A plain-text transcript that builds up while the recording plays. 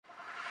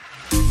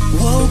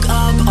Woke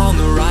up on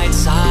the right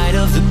side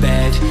of the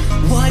bed.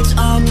 What's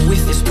up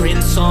with this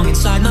Prince song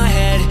inside my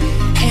head?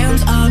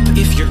 Hands up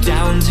if you're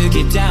down to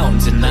get down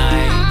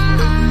tonight,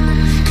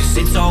 'cause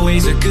it's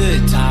always a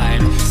good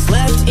time.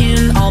 Slept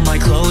in all my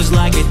clothes